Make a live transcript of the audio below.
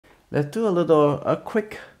let's do a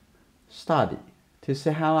quick study to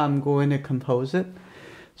see how I'm going to compose it.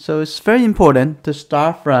 So it's very important to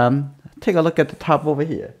start from, take a look at the top over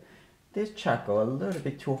here. This charcoal a little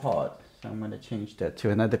bit too hard, so I'm going to change that to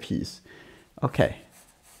another piece. Okay,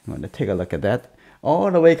 I'm going to take a look at that, all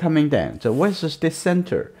the way coming down. So where's the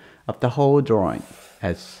center of the whole drawing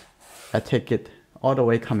as I take it all the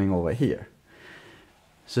way coming over here.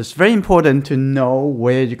 So it's very important to know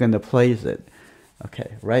where you're going to place it.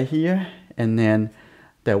 Okay, right here, and then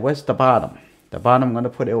where's the bottom? The bottom I'm going to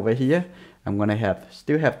put it over here. I'm going to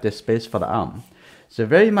still have this space for the arm. So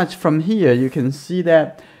very much from here, you can see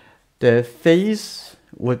that the face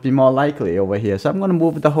would be more likely over here. So I'm going to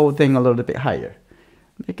move the whole thing a little bit higher.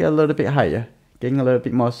 Make it a little bit higher, getting a little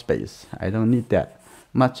bit more space. I don't need that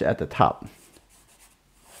much at the top.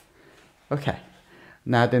 Okay,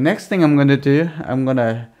 now the next thing I'm going to do, I'm going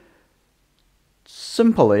to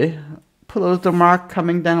simply put a little mark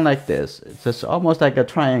coming down like this. It's just almost like a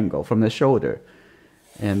triangle from the shoulder.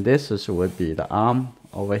 And this would be the arm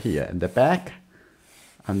over here, and the back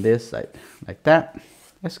on this side, like that.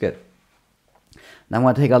 That's good. Now I'm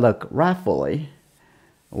going to take a look roughly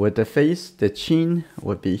with the face. The chin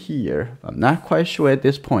would be here. I'm not quite sure at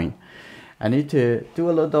this point. I need to do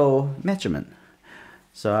a little measurement.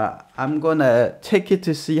 So I'm going to take it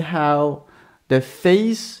to see how the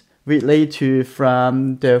face relate to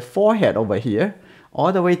from the forehead over here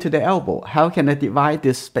all the way to the elbow. How can I divide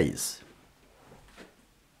this space?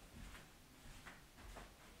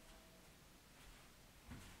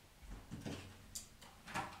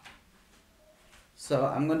 So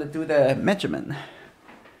I'm going to do the measurement.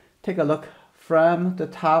 Take a look from the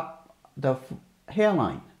top, the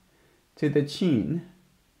hairline, to the chin.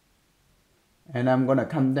 And I'm going to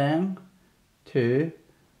come down to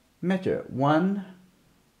measure 1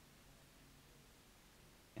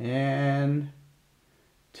 and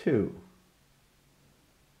 2.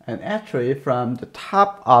 And actually from the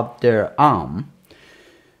top of their arm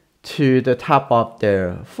to the top of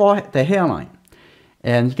their forehead, the hairline.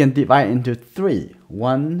 And you can divide into 3.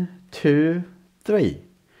 1, 2, 3.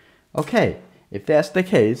 Okay, if that's the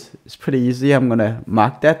case, it's pretty easy. I'm going to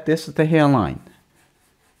mark that this is the hairline,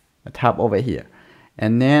 the top over here.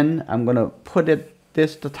 And then I'm going to put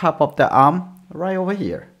the top of the arm right over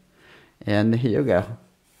here. And here you go.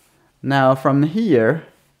 Now from here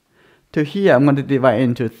to here, I'm going to divide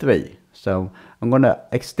into 3. So I'm going to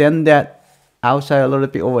extend that outside a little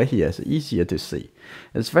bit over here. It's easier to see.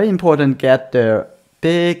 It's very important to get the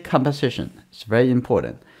big composition. It's very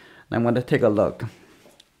important. Now I'm going to take a look.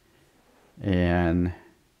 And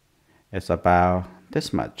it's about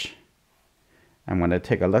this much. I'm going to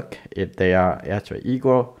take a look if they are actually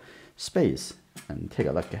equal space. And take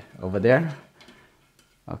a look over there.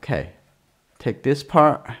 Okay. Take this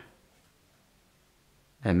part.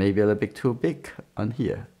 And maybe a little bit too big on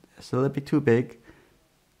here. It's a little bit too big.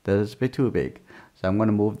 That's a bit too big. So I'm going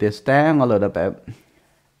to move this down a little bit.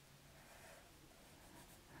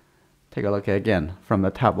 Take a look again from the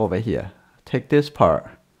top over here. Take this part.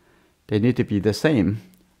 They need to be the same.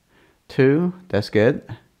 2, that's good.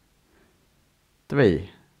 3,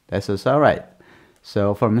 that's just all right.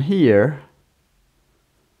 So from here,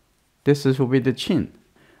 this will be the chin.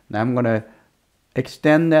 Now I'm going to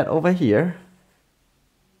extend that over here.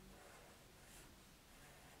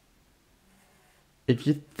 If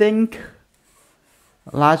you think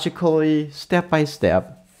logically, step by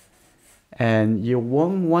step, and you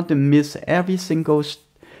won't want to miss every single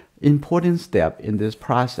important step in this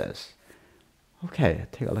process. Okay,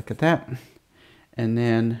 take a look at that. And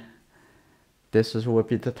then this will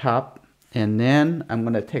be the top. And then I'm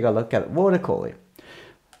going to take a look at vertically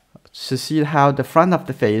to see how the front of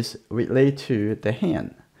the face relate to the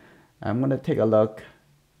hand. I'm going to take a look.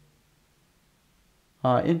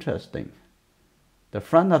 Interesting. The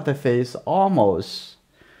front of the face almost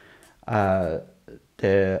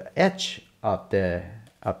the edge of the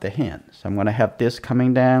hand. So I'm going to have this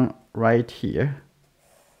coming down right here.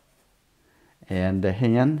 And the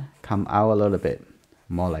hand come out a little bit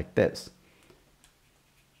more like this.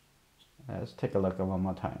 Let's take a look at one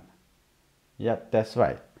more time. Yep, that's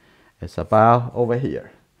right. It's about over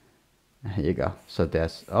here. Here you go. So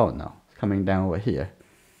that's, oh no, it's coming down over here.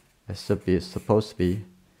 It should be supposed to be,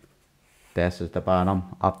 this is the bottom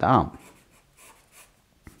of the arm.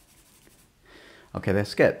 Okay,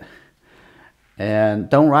 that's good. And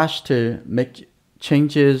don't rush to make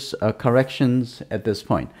changes or corrections at this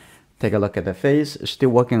point. Take a look at the face, still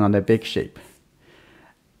working on the big shape.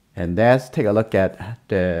 And let's take a look at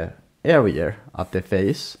the area of the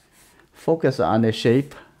face. Focus on the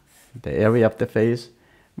shape, the area of the face.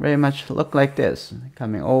 Very much look like this.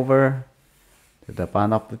 Coming over to the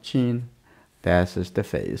bottom of the chin. That is the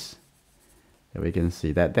face. And we can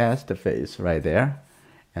see that that's the face right there.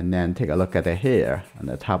 And then take a look at the hair on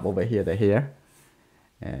the top over here, the hair.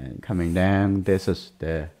 And coming down, this is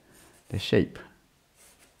the shape.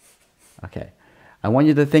 Okay. I want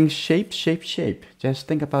you to think shape, shape, shape. Just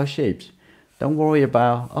think about shapes. Don't worry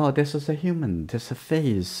about, oh, this is a human, this is a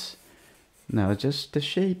face. No, just the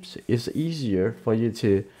shapes is easier for you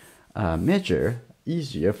to measure,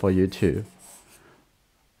 easier for you to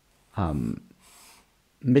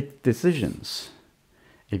make decisions.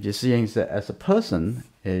 If you're seeing it as a person,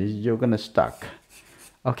 you're gonna stuck.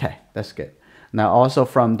 Okay, that's good. Now also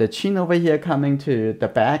from the chin over here coming to the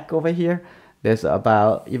back over here, there's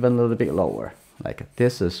about even a little bit lower. Like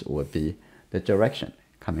this would be the direction.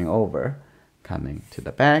 Coming over, coming to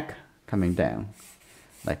the back, coming down.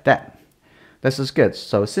 Like that. This is good.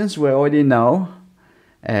 So since we already know,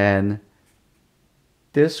 and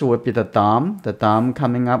this would be the thumb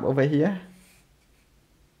coming up over here.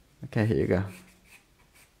 Okay, here you go.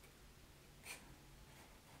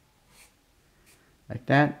 Like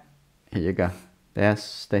that. Here you go.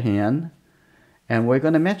 That's the hand. And we're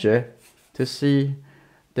going to measure to see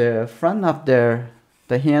the front of the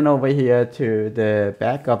hand over here to the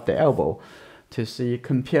back of the elbow to see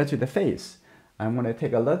compared to the face. I'm going to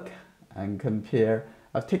take a look and compare.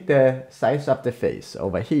 I'll take the size of the face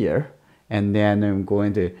over here, and then I'm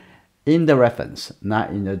going to, in the reference,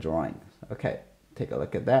 not in the drawing. Okay, take a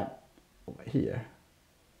look at that over here.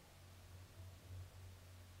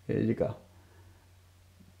 Here you go.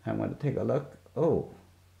 I want to take a look. Oh,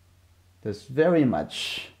 there's very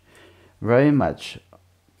much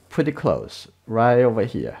pretty close right over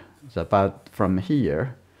here. It's about from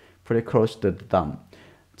here, pretty close to the thumb.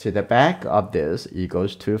 To the back of this, it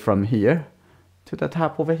goes to from here to the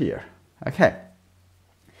top over here. Okay,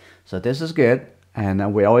 so this is good,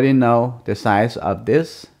 and we already know the size of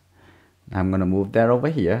this. I'm gonna move that over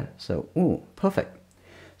here. So, ooh, perfect.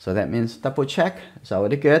 So that means double check. It's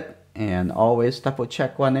already good, and always double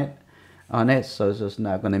check on it. So it's just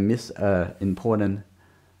not gonna miss an important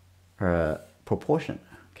proportion.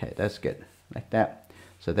 Okay, that's good, like that.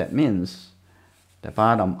 So that means the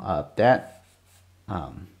bottom of that,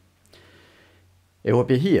 it will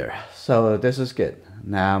be here. So this is good.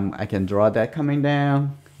 Now I can draw that coming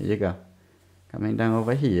down. Here you go. Coming down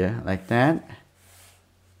over here, like that.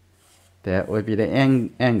 That would be the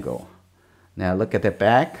angle. Now look at the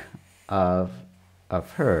back of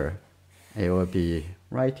her. It will be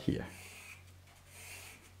right here.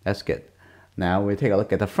 That's good. Now we take a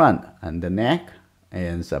look at the front and the neck.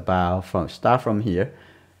 And it's about start from here,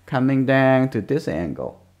 coming down to this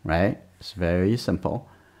angle, right? It's very simple,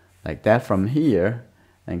 like that from here,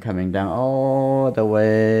 and coming down all the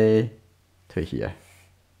way to here.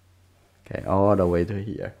 Okay, all the way to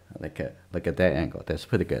here. Look at that angle. That's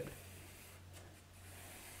pretty good.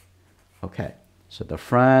 Okay, so the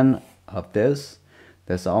front of this,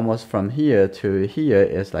 that's almost from here to here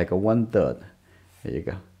is like a 1/3. There you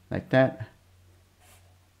go, like that.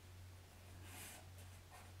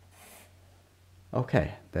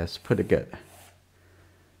 Okay, that's pretty good.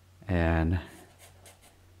 And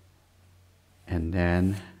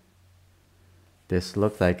then this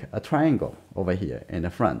looks like a triangle over here in the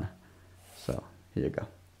front. So here you go,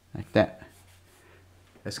 like that.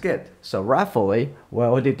 That's good. So roughly, we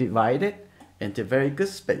already divided into very good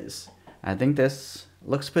space. I think this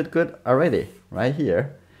looks pretty good already, right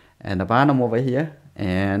here. And the bottom over here,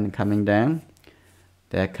 and coming down,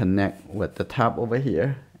 that connect with the top over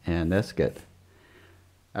here, and that's good.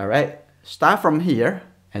 All right, start from here,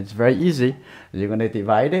 and it's very easy. You're going to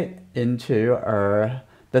divide it into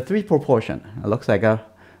the 3 proportion. It looks like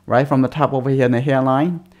right from the top over here in the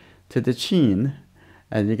hairline to the chin,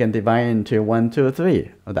 and you can divide into 1, 2,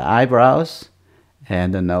 3. The eyebrows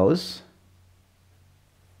and the nose.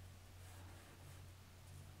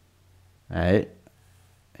 All right,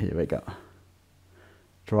 here we go.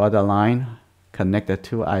 Draw the line, connect the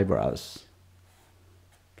 2 eyebrows.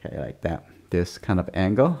 Okay, like that. This kind of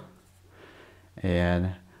angle,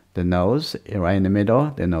 and the nose right in the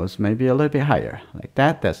middle. The nose may be a little bit higher, like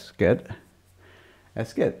that. That's good.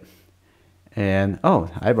 That's good. And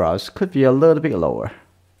oh, eyebrows could be a little bit lower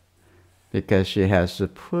because she has a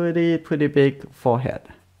pretty big forehead.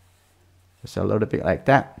 Just a little bit like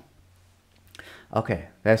that. Okay,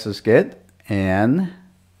 this is good. And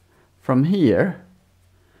from here,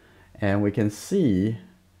 and we can see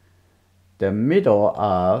the middle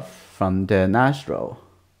of from the nostril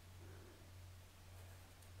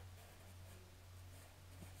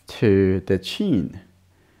to the chin.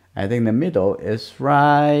 I think the middle is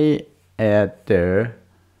right at the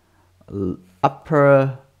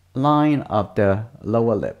upper line of the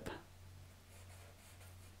lower lip.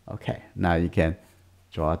 Okay, now you can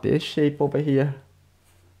draw this shape over here,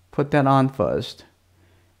 put that on first,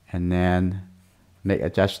 and then make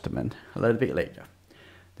adjustment a little bit later.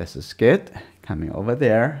 This is good. Coming over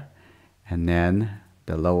there, and then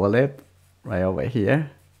the lower lip right over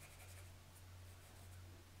here,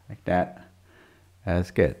 like that.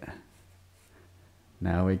 That's good.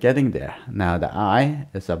 Now we're getting there. Now the eye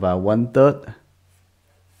is about 1/3.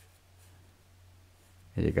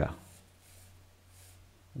 Here you go.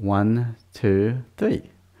 1, 2, 3.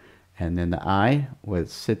 And then the eye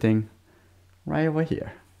was sitting right over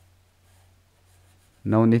here.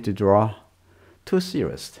 No need to draw too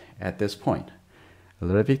serious at this point. A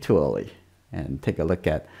little bit too early. And take a look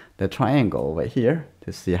at the triangle over here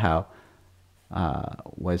to see how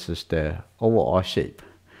what is the overall shape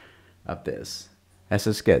of this. This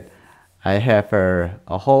is good. I have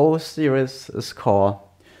a whole series. It's called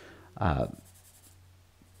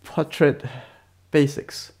Portrait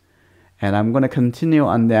Basics, and I'm going to continue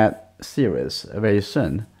on that series very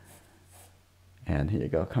soon. And here you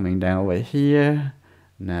go, coming down over here.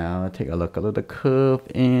 Now take a look, a little curve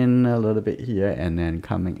in a little bit here, and then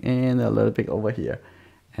coming in a little bit over here,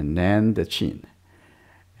 and then the chin.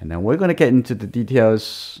 And then we're going to get into the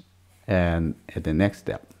details and at the next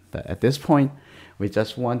step. But at this point, we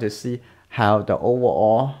just want to see how the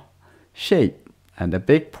overall shape and the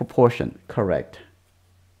big proportion correct.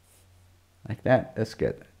 Like that, that's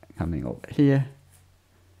good. Coming over here.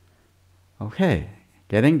 Okay,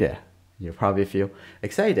 getting there. You probably feel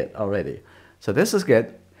excited already. So this is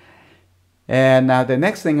good. And now the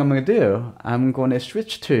next thing I'm going to do, I'm going to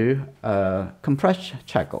switch to compressed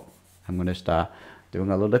charcoal. I'm going to start doing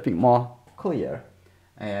a little bit more clear.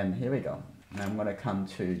 And here we go. Now I'm going to come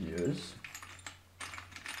to use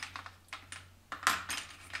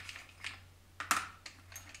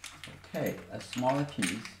a smaller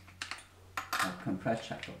piece of compressed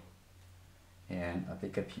charcoal and a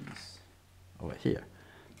bigger piece over here.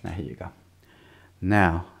 Now here you go.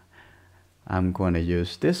 Now I'm going to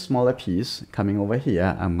use this smaller piece coming over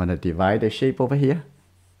here. I'm going to divide the shape over here.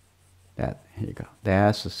 Here you go.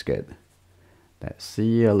 That's just good. Let's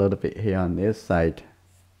see a little bit here on this side.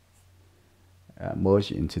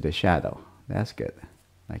 Merge into the shadow. That's good.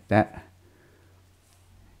 Like that.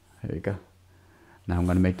 There you go. Now I'm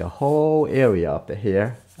going to make the whole area of the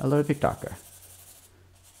hair a little bit darker.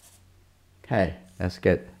 Okay, that's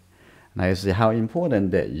good. Now you see how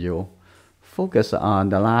important that you focus on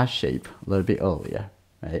the last shape a little bit earlier,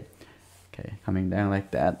 right? Okay, coming down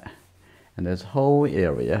like that. And this whole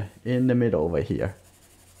area in the middle over here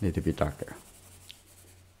need to be darker.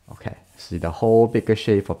 Okay, see the whole bigger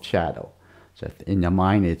shape of shadow. So if in your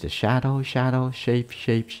mind it's a shadow, shadow, shape,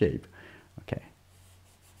 shape, shape. Okay.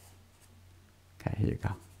 Okay, here you go.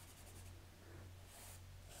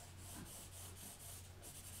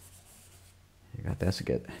 Here you go, that's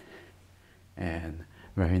good. And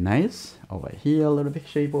very nice. Over here, a little bit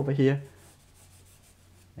shape over here.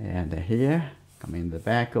 And here, coming in the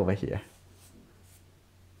back over here.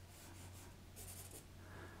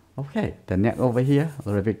 Okay, the neck over here, a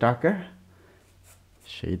little bit darker.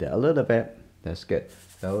 Shade it a little bit. That's good.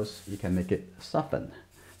 Those, you can make it soften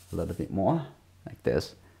a little bit more, like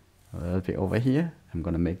this. A little bit over here. I'm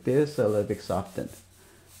going to make this a little bit softened.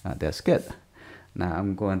 That's good. Now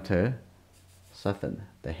I'm going to soften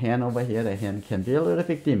the hand over here. The hand can be a little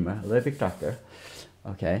bit dimmer, a little bit darker.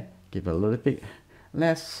 Okay, give it a little bit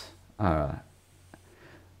less,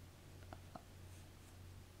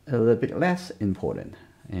 important.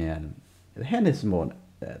 And the hand is more.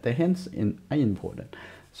 The hands are important.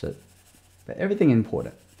 So, but everything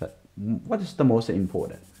important. But what is the most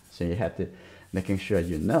important? So you have to making sure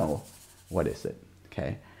you know what is it.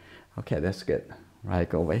 Okay, okay, that's good.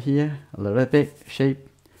 Right over here, a little bit shape.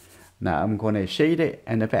 Now I'm going to shade it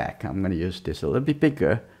in the back. I'm going to use this a little bit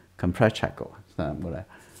bigger compressed charcoal. So I'm going to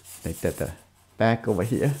make that the back over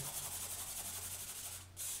here.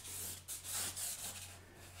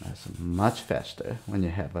 That's much faster when you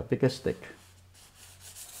have a bigger stick.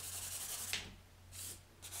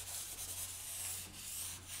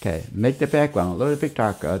 Okay, make the background a little bit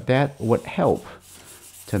darker. That would help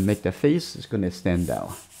to make the face is going to stand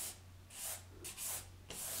out.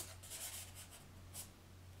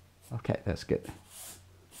 Okay, that's good.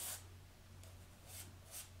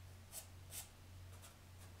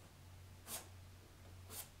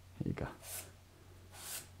 Here you go.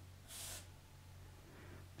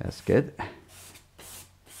 That's good.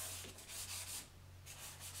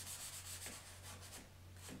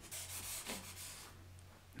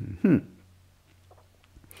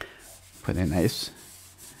 Pretty nice.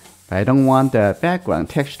 But I don't want the background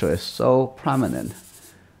texture is so prominent.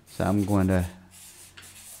 So I'm going to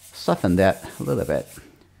soften that a little bit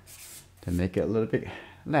to make it a little bit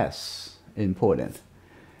less important.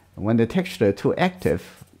 When the texture is too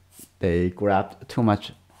active, they grab too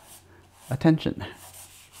much attention.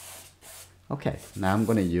 Okay, now I'm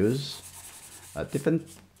going to use a different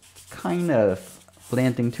kind of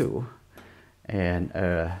blending tool and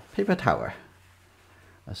a paper towel.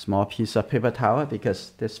 A small piece of paper towel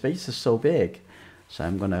because the space is so big. So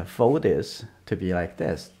I'm going to fold this to be like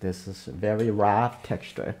this. This is a very rough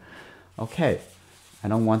texture. Okay, I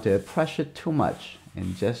don't want to press it too much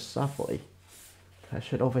and just softly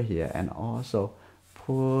push it over here and also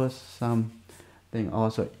pull something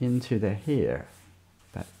also into the hair.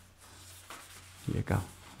 But here you go,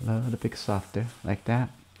 a little bit softer like that.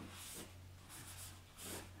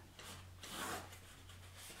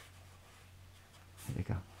 There you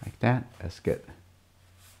go, like that. That's good.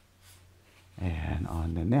 And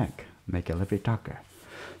on the neck, make it a little bit darker.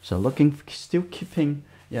 So still keeping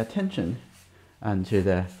your attention onto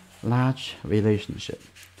the large relationship,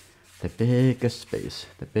 the bigger space,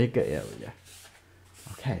 the bigger area.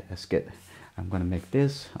 Okay, that's good. I'm gonna make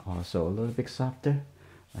this also a little bit softer,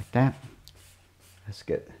 like that. That's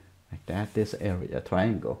good, like that. This area,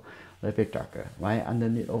 triangle, a little bit darker. Right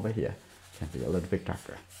underneath over here can be a little bit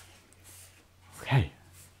darker. Okay,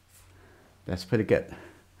 that's pretty good.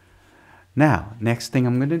 Now, next thing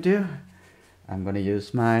I'm gonna do, I'm gonna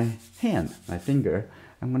use my hand, my finger.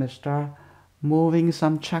 I'm gonna start moving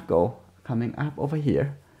some charcoal coming up over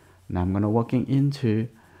here. Now I'm gonna working into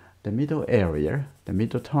the middle area, the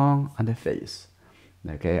middle tone on the face.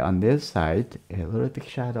 Okay, on this side, a little bit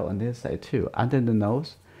shadow on this side too. Under the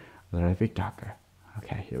nose, a little bit darker.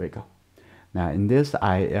 Okay, here we go. Now in this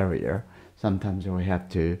eye area, sometimes we have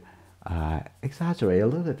to exaggerate a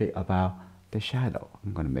little bit about the shadow.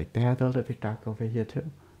 I'm gonna make that a little bit dark over here too.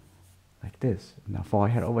 Like this. Now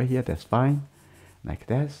forehead over here, that's fine. Like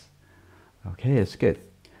this. Okay, it's good.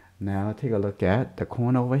 Now take a look at the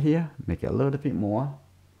corner over here. Make it a little bit more.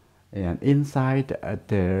 And inside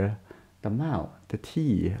the mouth, the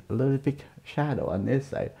teeth, a little bit shadow on this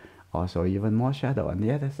side. Also even more shadow on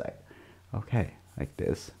the other side. Okay, like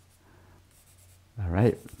this.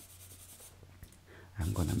 Alright.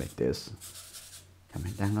 I'm gonna make this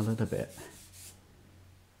coming down a little bit.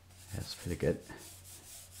 That's pretty good.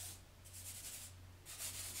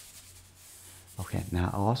 Okay, now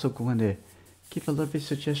I'm also going to give a little bit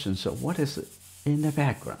suggestions of what is in the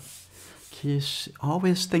background. He's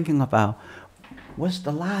always thinking about what's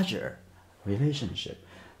the larger relationship.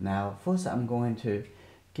 Now, first I'm going to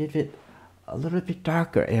give it a little bit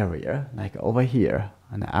darker area, like over here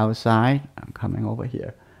on the outside. I'm coming over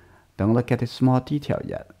here. Don't look at the small detail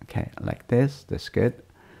yet. Okay, like this. That's good.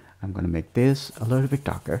 I'm going to make this a little bit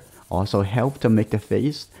darker. Also help to make the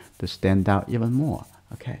face to stand out even more.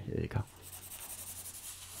 Okay, here you go.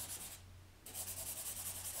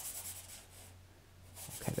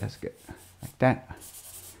 Okay, that's good. Like that.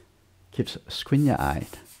 Keeps squint your eye.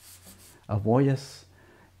 Avoid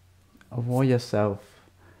yourself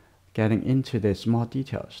getting into the small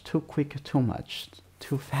details. Too quick, too much,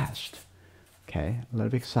 too fast. Okay, a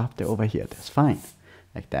little bit softer over here. That's fine.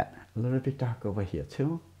 Like that. A little bit dark over here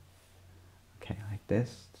too. Okay, like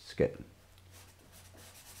this. That's good.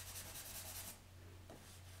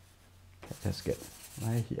 Okay, that's good.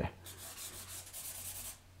 Right here.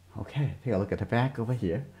 Okay, take a look at the back over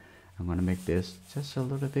here. I'm gonna make this just a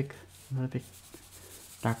little bit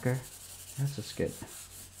darker. That's just good.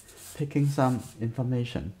 Picking some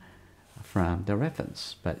information from the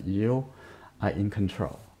reference, but you are in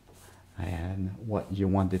control. And what you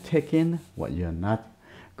want to take in, what you're not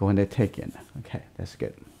going to take in. Okay, that's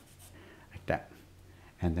good. Like that.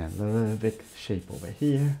 And then a little bit shape over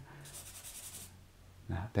here.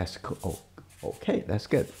 Now that's cool. Oh, okay, that's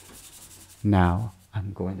good. Now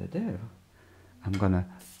I'm going to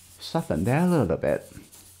soften that a little bit.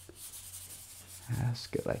 That's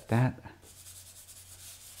good, like that.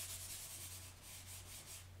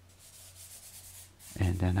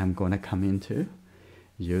 And then I'm going to come into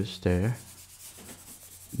use the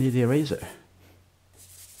knead eraser.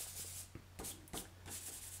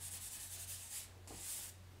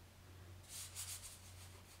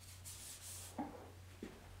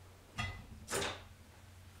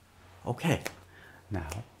 Okay, now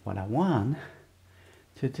what I want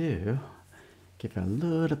to do, give it a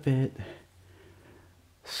little bit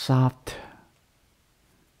soft.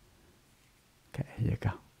 Okay, here you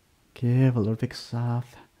go. Give a little bit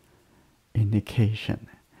soft indication.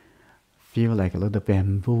 Feel like a little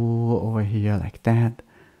bamboo over here, like that.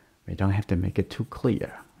 We don't have to make it too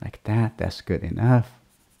clear. Like that, that's good enough.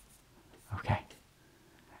 Okay.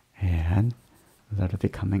 And a little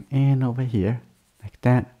bit coming in over here, like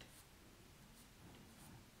that.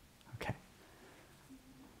 Okay.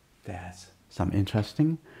 That's some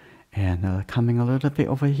interesting. And coming a little bit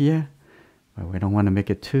over here, but we don't want to make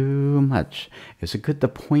it too much. It's good the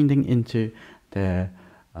pointing into the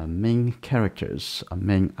main characters,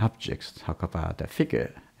 main objects. Talk about the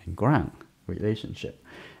figure and ground relationship.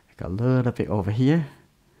 Like a little bit over here,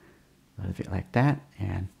 a little bit like that,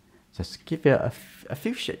 and just give it a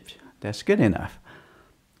few shapes. That's good enough.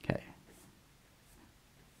 Okay.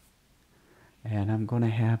 And I'm gonna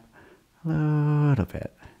have a little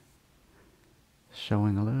bit,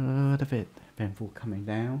 showing a little bit bamboo coming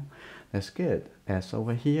down. That's good. That's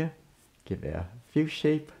over here. Give it a few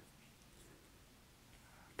shape.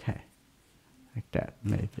 Okay, like that.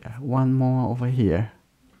 Maybe one more over here,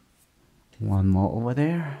 one more over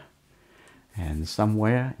there, and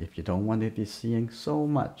somewhere, if you don't want to be seeing so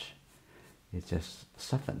much, you just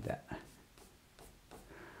soften that.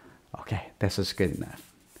 Okay, this is good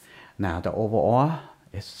enough. Now the overall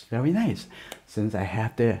is very nice. Since I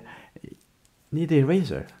have the need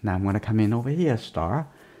eraser, now I'm going to come in over here, star,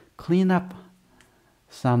 clean up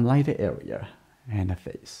some lighter area and the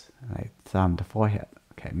face, like some the forehead.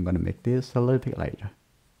 Okay, I'm going to make this a little bit lighter.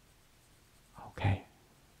 Okay.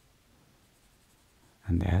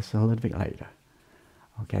 And that's a little bit lighter.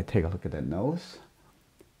 Okay, take a look at the nose.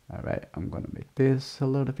 Alright, I'm going to make this a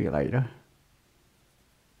little bit lighter.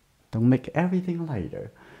 Don't make everything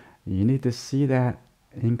lighter. You need to see that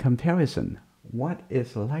in comparison. What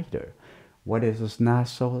is lighter? What is not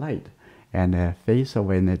so light? And the face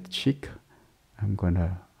over in the cheek, I'm going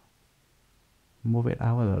to move it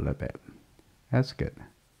out a little bit. That's good.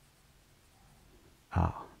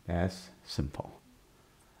 Oh, that's simple.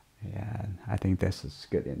 And I think this is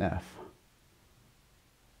good enough.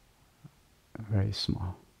 Very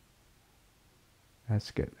small.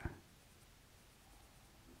 That's good.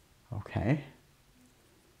 Okay.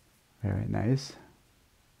 Very nice.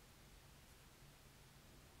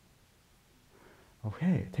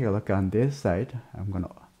 Okay, take a look on this side. I'm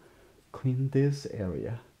gonna clean this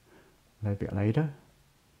area a little bit later.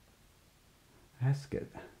 That's good.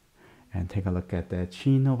 And take a look at the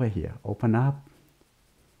chin over here. Open up.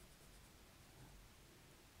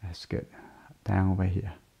 That's good. Down over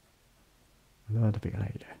here. A little bit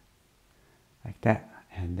later. Like that.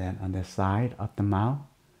 And then on the side of the mouth,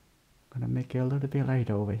 I'm gonna make it a little bit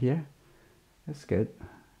lighter over here. That's good.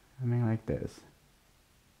 I mean like this.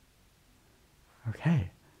 Okay.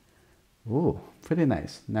 Ooh, pretty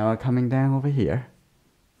nice. Now we're coming down over here.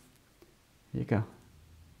 Here you go.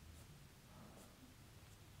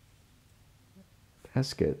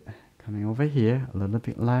 That's good. Coming over here, a little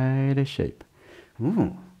bit lighter shape.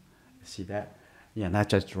 Ooh, see that? Yeah, not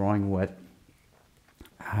just drawing with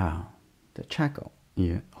the charcoal.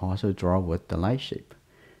 You also draw with the light shape.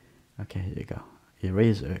 Okay, here you go.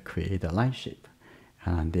 Eraser create a light shape.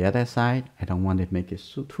 And on the other side, I don't want to make it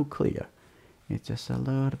too clear. It's just a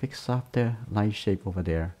little bit softer light shape over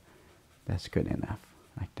there. That's good enough.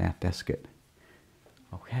 Like that, that's good.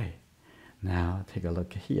 Okay, now take a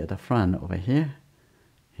look here, the front over here.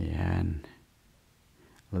 And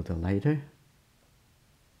a little lighter.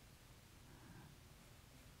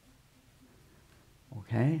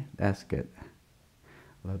 Okay, that's good.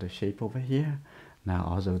 A little shape over here. Now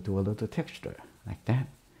also do a little texture, like that.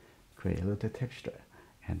 Create a little texture.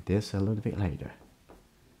 And this a little bit lighter.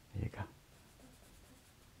 There you go.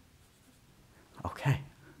 Okay.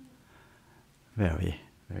 Very,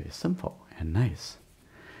 very simple and nice.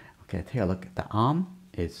 Okay, take a look at the arm.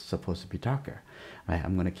 It's supposed to be darker. Right,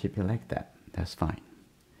 I'm going to keep it like that. That's fine.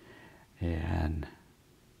 And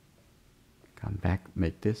come back,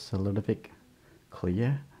 make this a little bit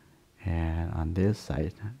clear. And on this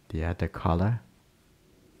side, the other color.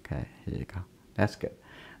 Okay, here you go. That's good.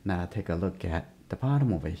 Now take a look at the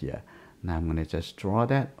bottom over here. Now I'm going to just draw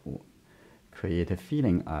that, create a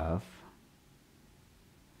feeling of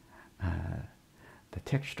the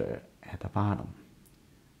texture at the bottom.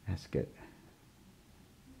 That's good.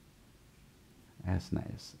 That's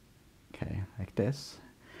nice. Okay, like this.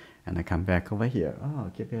 And I come back over here. Oh,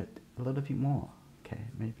 give it a little bit more. Okay,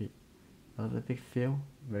 maybe a little bit feel.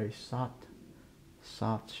 Very soft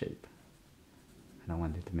shape. I don't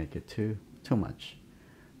want it to make it too much.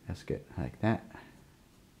 That's good, like that.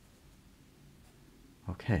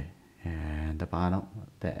 Okay, and the bottom,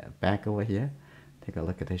 the back over here. Take a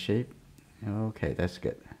look at the shape. Okay, that's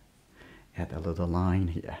good. Add a little line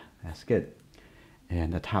here. That's good.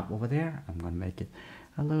 And the top over there, I'm going to make it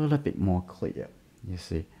a little bit more clear. You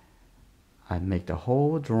see, I make the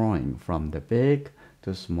whole drawing from the big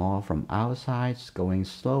too small from outside, going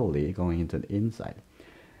slowly, going into the inside.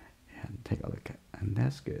 And take a look at, and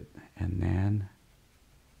that's good. And then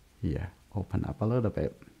here, open up a little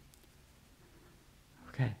bit.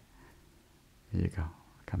 Okay, here you go,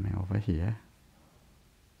 coming over here.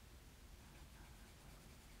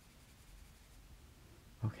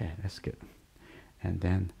 Okay, that's good. And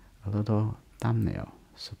then a little thumbnail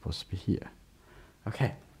supposed to be here.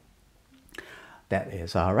 Okay, that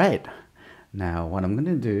is all right. Now what I'm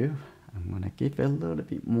gonna do, I'm gonna give it a little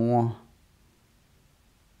bit more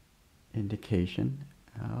indication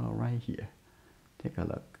right here. Take a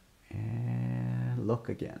look and look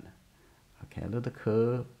again. Okay, a little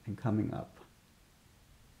curve and coming up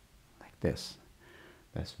like this.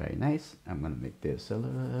 That's very nice. I'm gonna make this a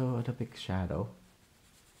little big shadow.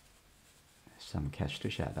 Some catch to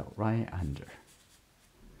shadow right under.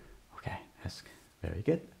 Okay, that's very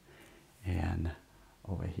good. And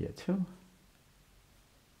over here too.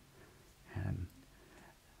 And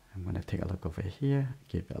I'm gonna take a look over here,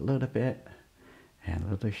 give it a little bit, and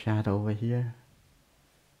a little shadow over here.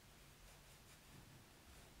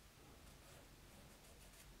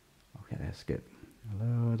 Okay, that's good. A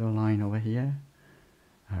little line over here.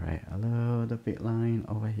 All right, a little bit line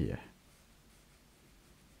over here.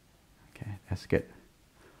 Okay, that's good.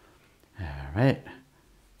 All right,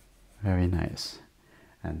 very nice.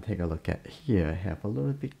 And take a look at here, I have a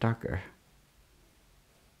little bit darker,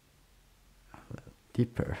 a little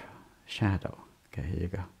deeper shadow. Okay, here you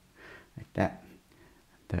go, like that.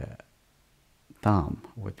 The thumb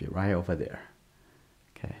would be right over there.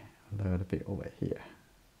 Okay, a little bit over here.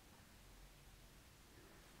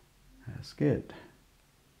 That's good.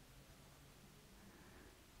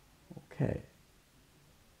 Okay.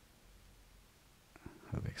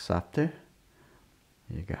 A bit softer.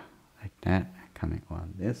 Here you go, like that. Coming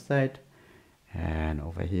on this side. And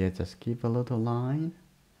over here, just keep a little line.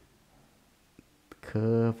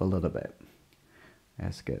 Curve a little bit.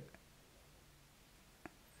 That's good.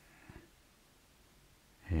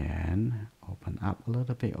 And open up a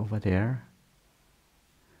little bit over there.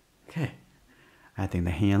 Okay. I think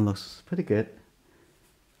the hand looks pretty good.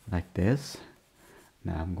 Like this.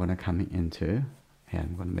 Now I'm going to come into, and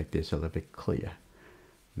I'm going to make this a little bit clear.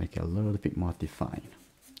 Make it a little bit more defined.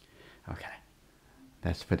 Okay.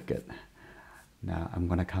 That's pretty good. Now I'm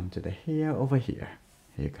going to come to the hair over here.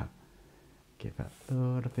 Here you go. Give it a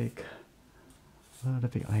little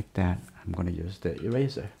bit like that. I'm going to use the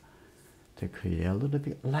eraser to create a little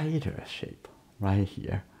bit lighter shape right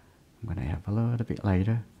here. I'm going to have a little bit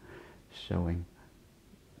lighter, showing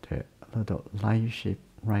the little light shape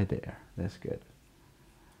right there. That's good.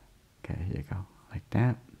 Okay, here you go, like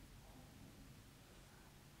that.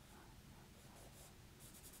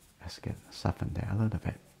 That's good. Soften that a little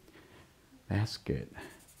bit. That's good.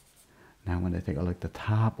 Now I'm going to take a look at the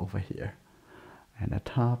top over here. And the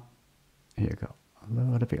top, here you go, a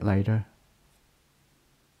little bit lighter.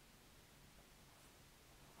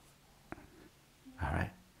 All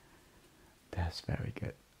right. That's very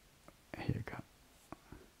good. Here you go.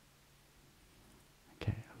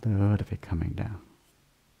 Okay, a little bit coming down.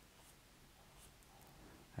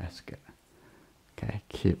 That's good. Okay,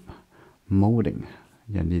 keep molding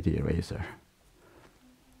your nitty eraser.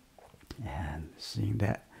 And seeing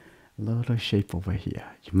that little shape over here.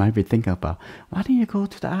 You might be thinking about, why don't you go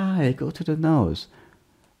to the eye, go to the nose?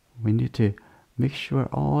 We need to make sure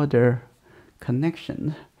all the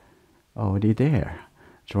connections already there.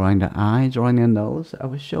 Drawing the eye, drawing the nose, I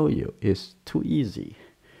will show you. It's too easy.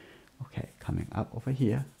 Okay, coming up over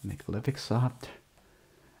here, make a little bit soft.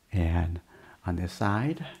 And on the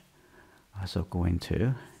side, also going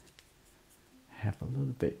to have a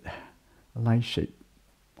little bit light shape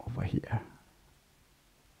over here.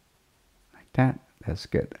 Like that, that's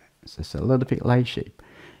good. It's just a little bit light shape.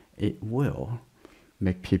 It will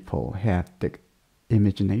make people have the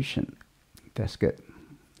imagination. That's good.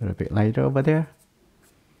 A little bit lighter over there.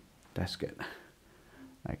 That's good.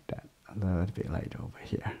 Like that. A little bit lighter over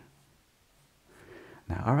here.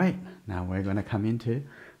 Now, all right. Now we're going to come into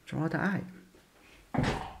draw the eye.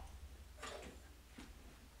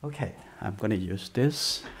 Okay, I'm going to use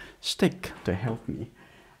this stick to help me.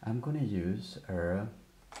 I'm going to use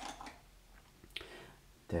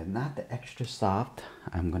not the extra soft.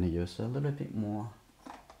 I'm going to use a little bit more.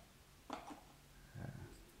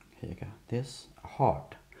 Here you go. This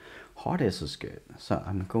hard. Hard is good. So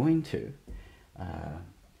I'm going to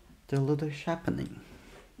do a little sharpening.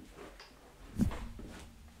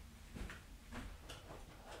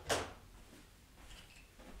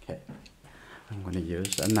 Okay. I'm going to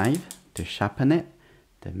use a knife to sharpen it,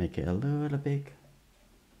 to make it a little bit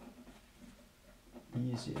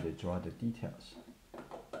easier to draw the details.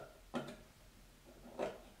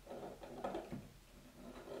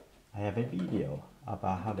 have a video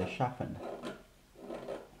about how to sharpen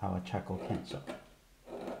our charcoal pencil.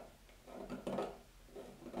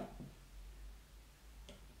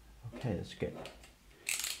 Okay, that's good.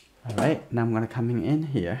 Alright, now I'm going to coming in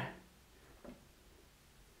here.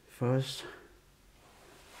 First,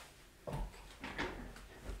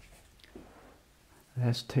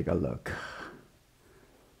 let's take a look.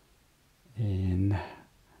 And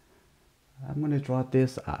I'm going to draw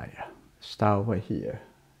this eye. Start over here.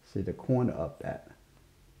 See the corner of that.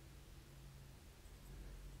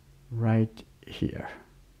 Right here.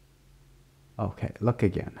 Okay, look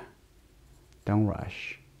again. Don't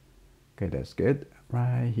rush. Okay, that's good.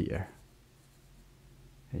 Right here.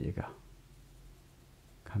 There you go.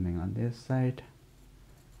 Coming on this side.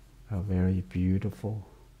 A very beautiful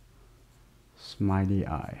smiley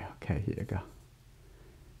eye. Okay, here you go.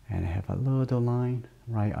 And I have a little line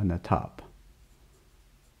right on the top.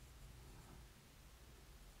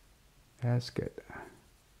 That's good.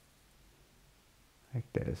 Like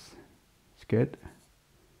this. It's good.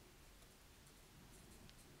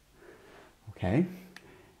 Okay.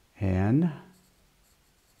 And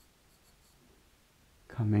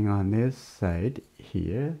coming on this side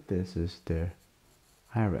here, this is the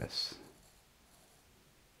iris.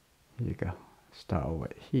 Here you go. Start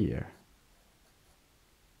over here.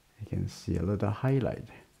 You can see a little highlight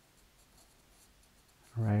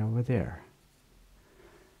right over there.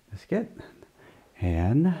 That's good.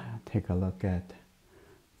 And take a look at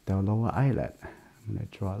the lower eyelid. I'm going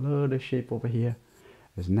to draw a little shape over here.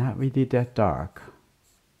 It's not really that dark.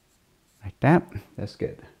 Like that. That's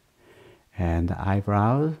good. And the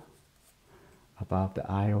eyebrows above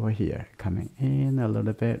the eye over here. Coming in a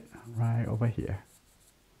little bit right over here.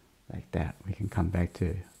 Like that. We can come back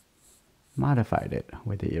to modify it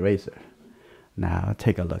with the eraser. Now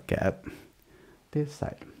take a look at this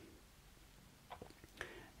side.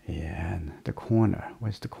 And the corner.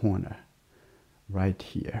 Where's the corner? Right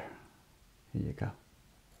here. Here you go.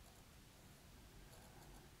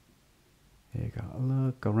 Here you go.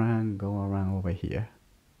 Look around, go around over here.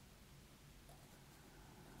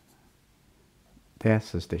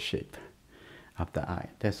 This is the shape of the eye.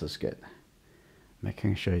 This is good.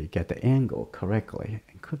 Making sure you get the angle correctly.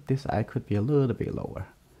 This eye could be a little bit lower.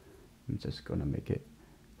 I'm just going to make it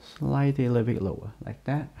slightly a little bit lower, like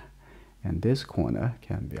that. And this corner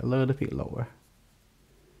can be a little bit lower.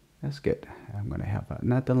 That's good. I'm going to have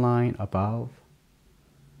another line above.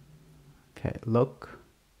 Okay, look.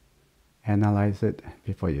 Analyze it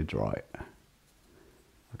before you draw it.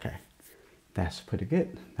 Okay, that's pretty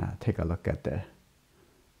good. Now take a look at the,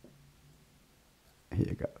 here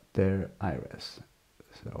you go, their iris.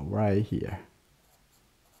 So right here.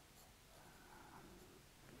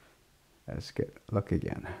 That's good. Look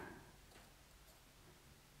again.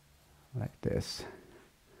 Like this.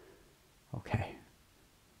 Okay.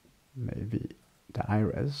 Maybe the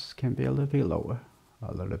iris can be a little bit lower,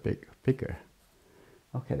 a little bit bigger.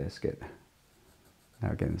 Okay, that's good.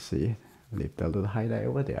 Now you can see, leave the little highlight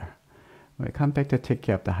over there. When we come back to take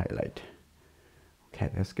care of the highlight.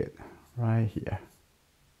 Okay, that's good. Right here.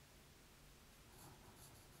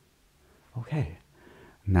 Okay.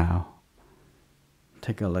 Now,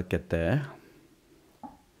 take a look at the,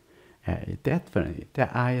 definitely,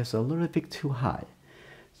 the eye is a little bit too high.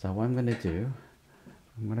 So what I'm going to do,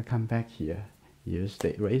 I'm going to come back here, use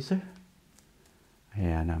the eraser.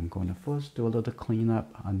 And I'm going to first do a little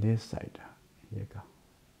cleanup on this side. Here you go.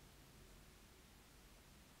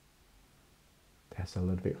 That's a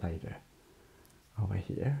little bit lighter. Over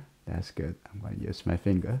here. That's good. I'm going to use my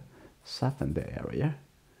finger, soften the area,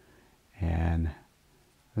 and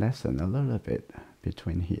lessen a little bit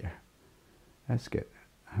between here. That's good.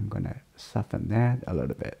 I'm going to soften that a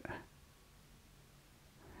little bit.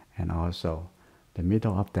 And also the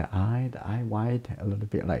middle of the eye white, a little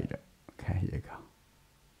bit lighter. Okay, here you go.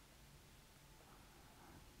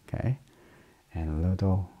 Okay, and a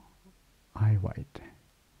little eye white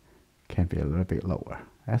can be a little bit lower.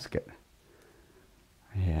 That's good.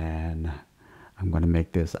 And I'm going to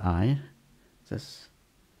make this eye just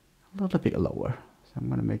a little bit lower. So I'm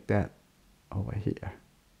going to make that over here.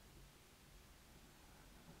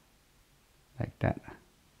 Like that.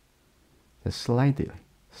 Just slightly,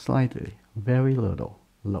 very little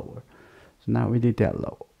lower. So not really that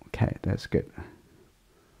low. Okay, that's good.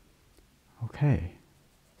 Okay.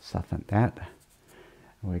 Soften that.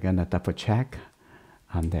 We're going to double check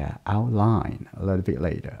on the outline a little bit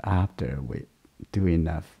later after we do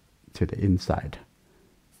enough to the inside.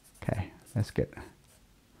 Okay, that's good.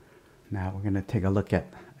 Now we're going to take a look at,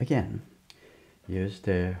 again, use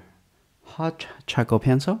the hot charcoal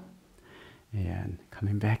pencil and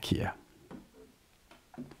coming back here.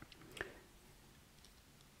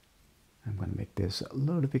 this a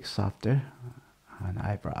little bit softer on the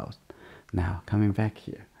eyebrows. Now coming back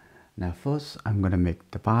here. Now first I'm gonna make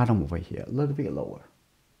the bottom over here a little bit lower.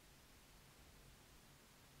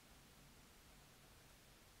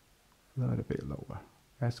 A little bit lower.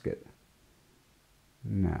 That's good.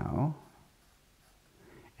 Now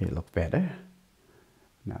it looks better.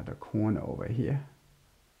 Now the corner over here,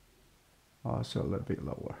 also a little bit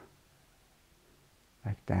lower,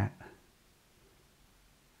 like that.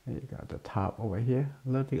 There you go. The top over here, a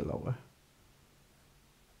little bit lower.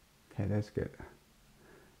 Okay, that's good.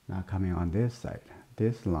 Now coming on this side,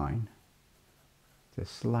 this line,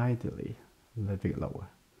 just slightly a little bit lower.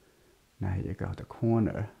 Now you got the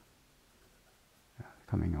corner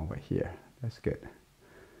coming over here. That's good.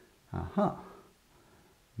 Now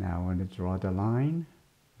I want to draw the line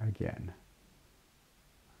again.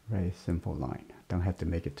 Very simple line. Don't have to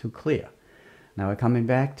make it too clear. Now we're coming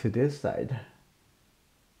back to this side.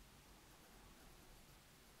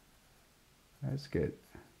 That's good.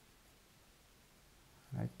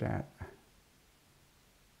 Like that.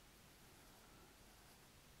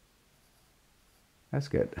 That's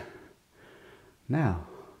good. Now,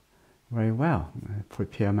 very well. I'm going to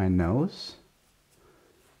prepare my nose.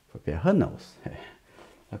 Prepare her nose.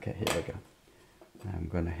 Okay, here we go. I'm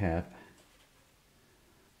going to have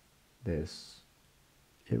this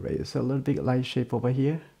eraser, a little bit light shape over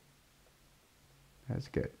here. That's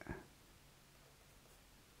good.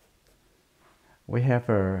 We have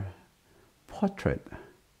a portrait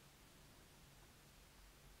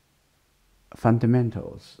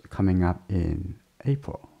fundamentals coming up in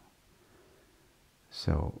April.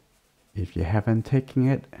 So if you haven't taken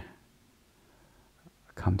it,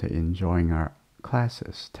 come to Enjoying Art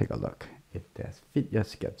classes, take a look if that fit your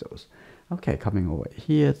schedules. Okay, coming over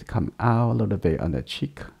here to come out a little bit on the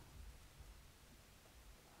cheek.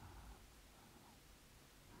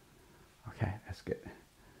 Okay, that's good.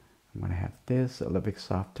 I'm going to have this a little bit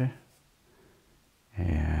softer,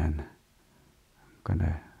 and I'm going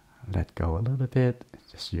to let go a little bit.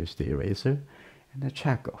 Just use the eraser and the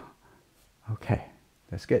charcoal. Okay,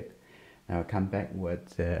 that's good. Now come back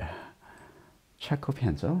with the charcoal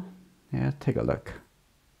pencil. Yeah, take a look.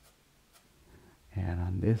 And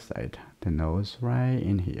on this side, the nose right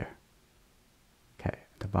in here. Okay,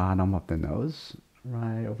 the bottom of the nose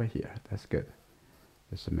right over here. That's good.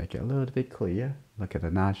 Just to make it a little bit clear, look at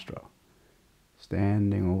the nostril.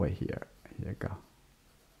 Standing over here. Here you go.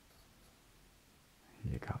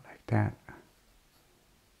 Here you go, like that.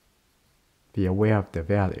 Be aware of the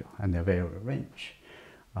value and the value range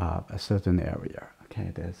of a certain area.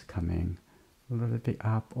 Okay, that's coming a little bit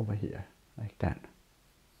up over here, like that.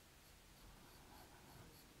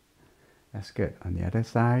 That's good. On the other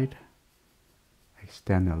side,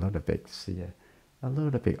 extend a little bit, see a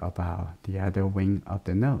little bit about the other wing of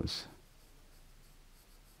the nose.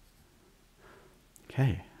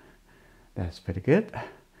 Okay, that's pretty good.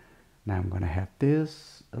 Now I'm going to have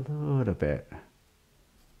this a little bit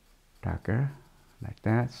darker, like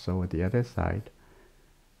that. So with the other side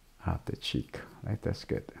of the cheek, like that's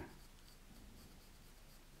good.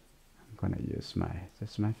 I'm going to use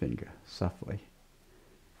just my finger softly.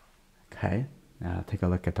 Okay, now take a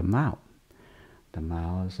look at the mouth. The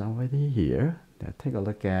mouth is already here. Now take a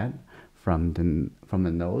look at from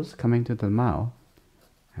the nose coming to the mouth,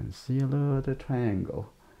 and see a little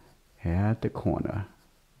triangle at the corner.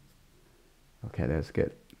 Okay, that's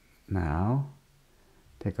good. Now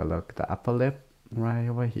take a look at the upper lip right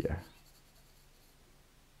over here.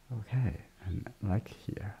 Okay, and like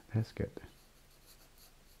here. That's good.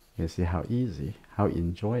 You see how easy, how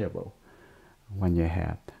enjoyable when you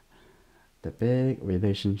have the big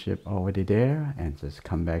relationship already there, and just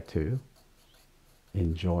come back to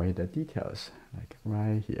enjoy the details, like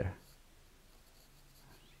right here.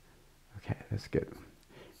 Okay, that's good.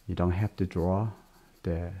 You don't have to draw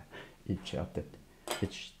each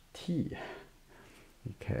T,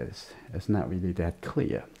 because it's not really that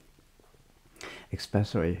clear,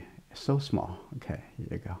 especially so small. Okay, here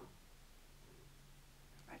you go,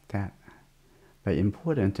 like that. But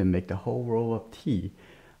important to make the whole row of T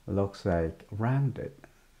looks like rounded.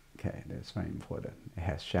 Okay, that's very important. It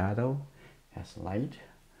has shadow, has light.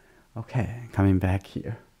 Okay, coming back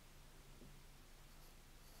here.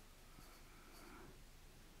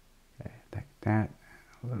 Okay, like that.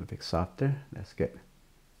 A little bit softer. That's good.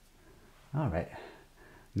 All right.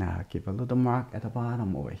 Now give a little mark at the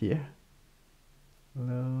bottom over here. A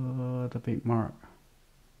little bit mark.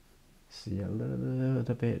 See a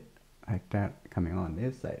little bit like that coming on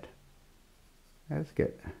this side. That's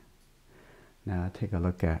good. Now take a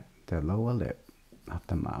look at the lower lip of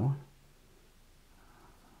the mouth.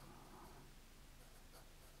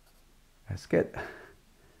 That's good.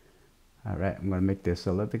 All right, I'm gonna make this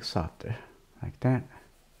a little bit softer, like that.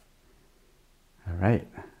 All right.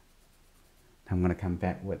 I'm gonna come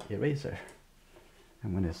back with eraser.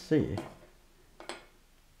 I'm gonna see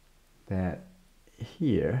that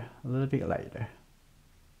here a little bit lighter.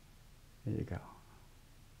 There you go.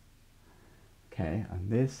 Okay, on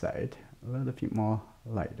this side a little bit more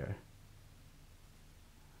lighter.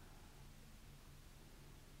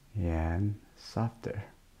 And softer.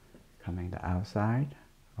 Coming the outside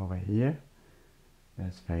over here.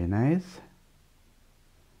 That's very nice.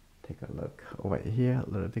 Take a look over here, a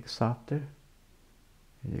little bit softer.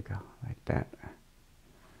 There you go, like that.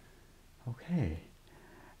 Okay,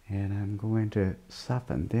 and I'm going to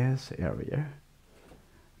soften this area.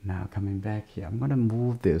 Now coming back here, I'm going to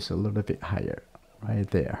move this a little bit higher, right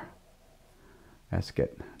there. That's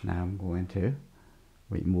good. Now I'm going to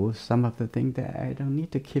remove some of the things that I don't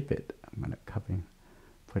need to keep it. I'm going to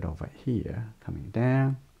put over here, coming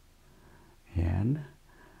down, and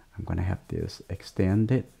I'm going to have this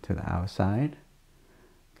extended to the outside.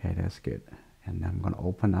 Okay, that's good. And I'm going to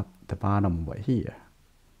open up the bottom over here.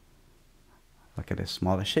 Look at this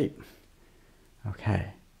smaller shape.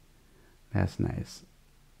 Okay, that's nice.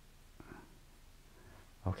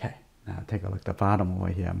 Okay, now take a look at the bottom over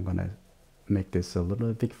here. I'm going to make this a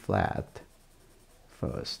little bit flat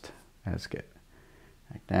first. That's good.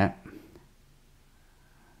 Like that.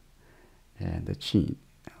 And the chin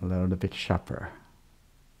a little bit sharper.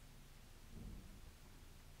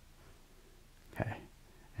 Okay,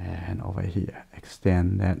 and over here,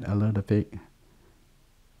 extend that a little bit,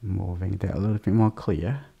 moving that a little bit more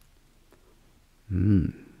clear.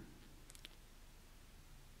 Very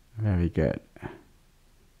good.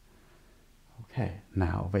 Okay,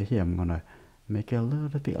 now over here I'm gonna make it a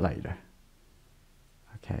little bit lighter.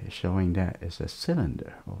 Okay, showing that it's a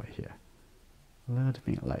cylinder over here. A little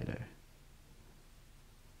bit lighter.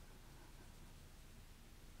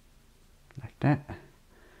 Like that.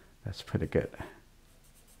 That's pretty good.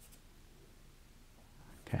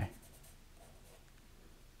 Okay.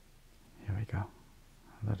 Here we go.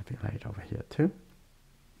 A little bit light over here too.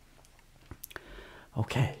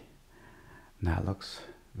 Okay. Now it looks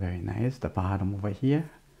very nice. The bottom over here.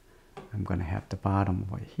 I'm going to have the bottom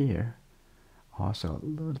over here also a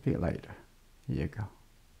little bit lighter. Here you go.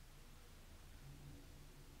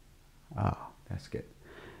 Oh, that's good.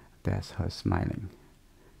 That's her smiling.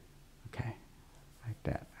 Okay, like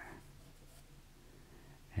that.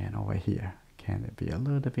 And over here, can it be a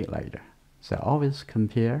little bit lighter? So always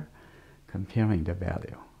comparing the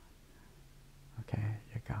value. Okay, here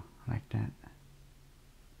you go, like that.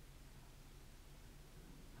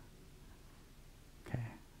 Okay.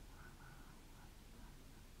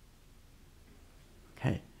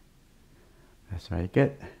 Okay, that's very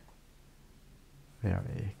good.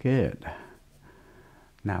 Very good.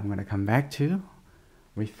 Now I'm going to come back to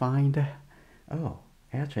refine the, oh,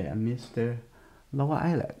 actually I missed the lower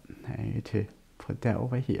eyelid. I need to put that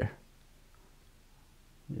over here.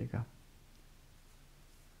 There you go.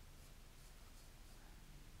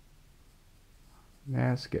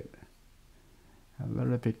 That's good. A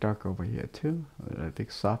little bit dark over here too. A little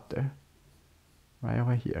bit softer. Right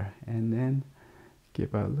over here. And then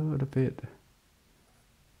give a little bit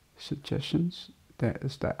suggestions. That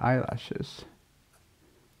is the eyelashes.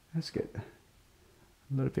 That's good. A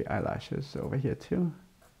little bit eyelashes over here too.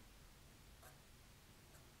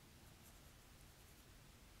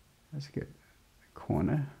 That's good.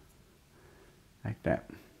 Corner. Like that.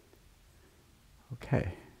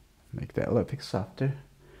 Okay. Make that a little bit softer.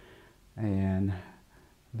 And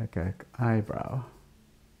like an eyebrow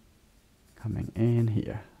coming in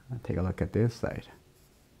here. I'll take a look at this side.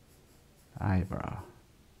 Eyebrow.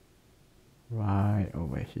 Right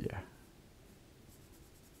over here.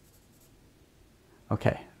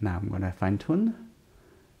 Okay, now I'm going to fine tune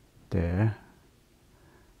the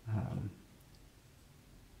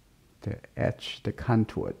edge, the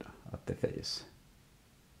contour of the face.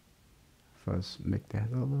 First, make that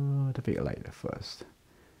a little bit lighter first.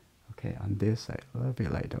 Okay, on this side, a little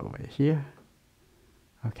bit lighter over here.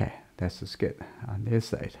 Okay, that's just good. On this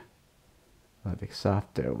side, a little bit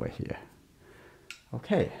softer over here.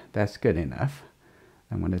 Okay, that's good enough.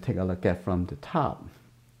 I'm going to take a look at from the top.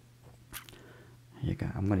 Here you go.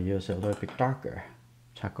 I'm going to use a little bit darker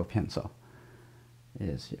charcoal pencil.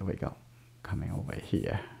 Yes, here we go. Coming over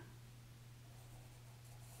here.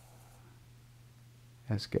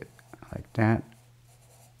 That's good. Like that.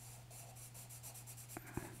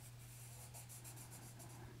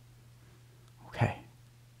 Okay.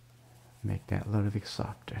 Make that a little bit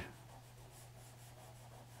softer.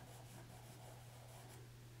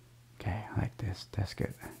 Okay, like this. That's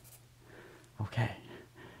good. Okay,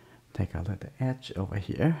 take a little edge over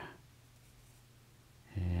here.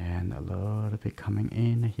 And a little bit coming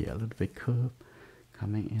in here, a little bit curve,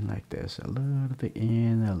 coming in like this, a little bit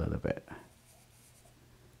in, a little bit.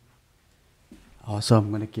 Also, I'm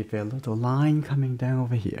going to give it a little line coming down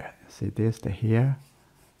over here. See this, the hair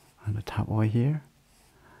on the top over here?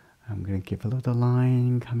 I'm going to give a little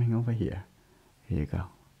line coming over here. Here you go.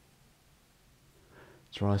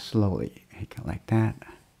 Draw slowly, like that.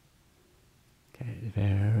 Okay,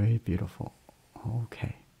 very beautiful.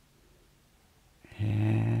 Okay.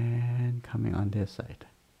 And coming on this side.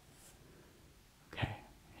 Okay,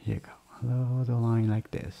 here you go. A little line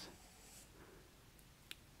like this.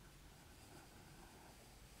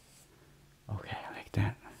 Okay, like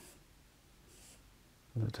that.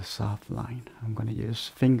 A little soft line. I'm going to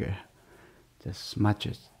use finger. Just smudge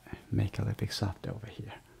it. Make it a little bit softer over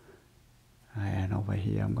here. And over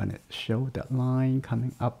here I'm going to show that line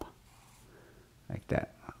coming up. Like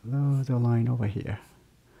that. A little line over here.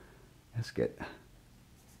 That's good.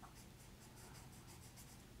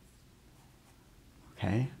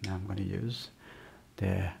 Okay, now I'm going to use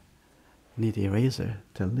the knead eraser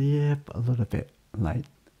to lift a little bit light.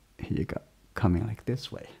 Here you go, coming like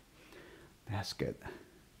this way. That's good.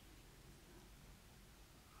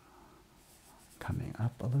 Coming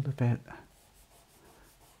up a little bit.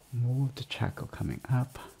 Move the charcoal coming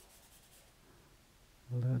up.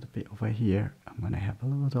 A little bit over here. I'm going to have a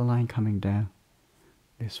little line coming down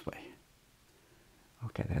this way.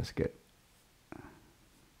 Okay, that's good.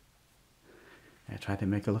 I try to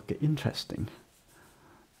make it look interesting.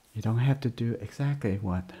 You don't have to do exactly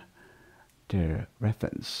what the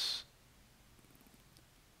reference.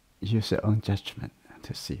 Use your own judgment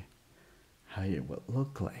to see how it will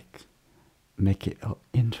look like. Make it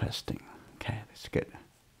interesting. Okay, that's good.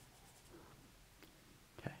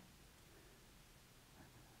 Okay.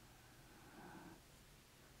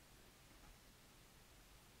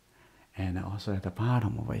 And also at the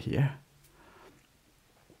bottom over here,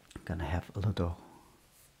 I'm gonna have a little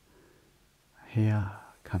hair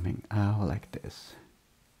coming out like this.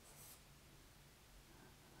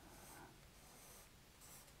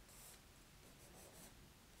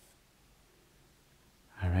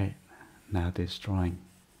 Alright, now this drawing,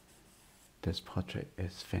 this portrait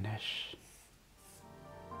is finished.